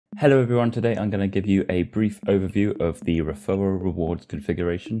Hello everyone, today I'm going to give you a brief overview of the Referral Rewards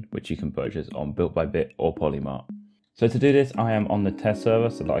configuration, which you can purchase on BuiltByBit or Polymart. So to do this, I am on the test server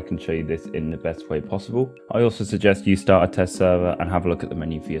so that I can show you this in the best way possible. I also suggest you start a test server and have a look at the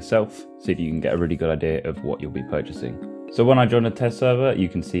menu for yourself, so that you can get a really good idea of what you'll be purchasing. So when I join a test server, you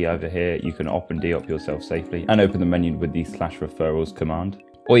can see over here, you can op and de-op yourself safely and open the menu with the /referrals command.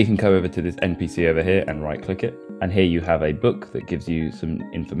 Or you can go over to this NPC over here and right click it. And here you have a book that gives you some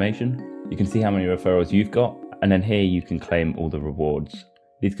information. You can see how many referrals you've got. And then here you can claim all the rewards.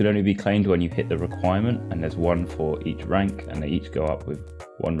 These can only be claimed when you hit the requirement, and there's one for each rank, and they each go up with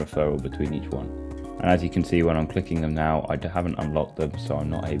one referral between each one. And as you can see when I'm clicking them now, I haven't unlocked them, so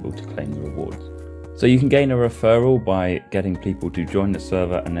I'm not able to claim the rewards. So you can gain a referral by getting people to join the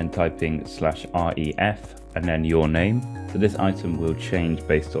server and then typing /ref and then your name. So this item will change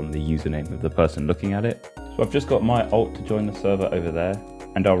based on the username of the person looking at it. So I've just got my alt to join the server over there,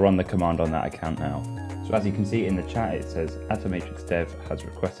 and I'll run the command on that account now. So as you can see in the chat, it says Atomatrix Dev has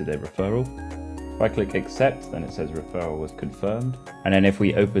requested a referral. If I click accept, then it says referral was confirmed. And then if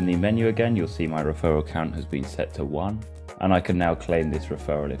we open the menu again, you'll see my referral count has been set to 1. And I can now claim this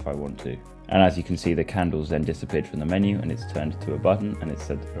referral if I want to. And as you can see, the candles then disappeared from the menu and it's turned to a button and it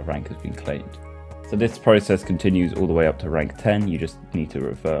said that the rank has been claimed. So this process continues all the way up to rank 10. You just need to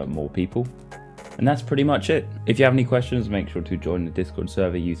refer more people. And that's pretty much it. If you have any questions, make sure to join the Discord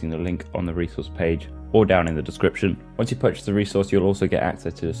server using the link on the resource page or down in the description. Once you purchase the resource, you'll also get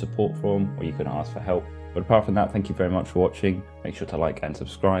access to the support forum where you can ask for help. But apart from that, thank you very much for watching. Make sure to like and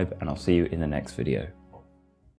subscribe, and I'll see you in the next video.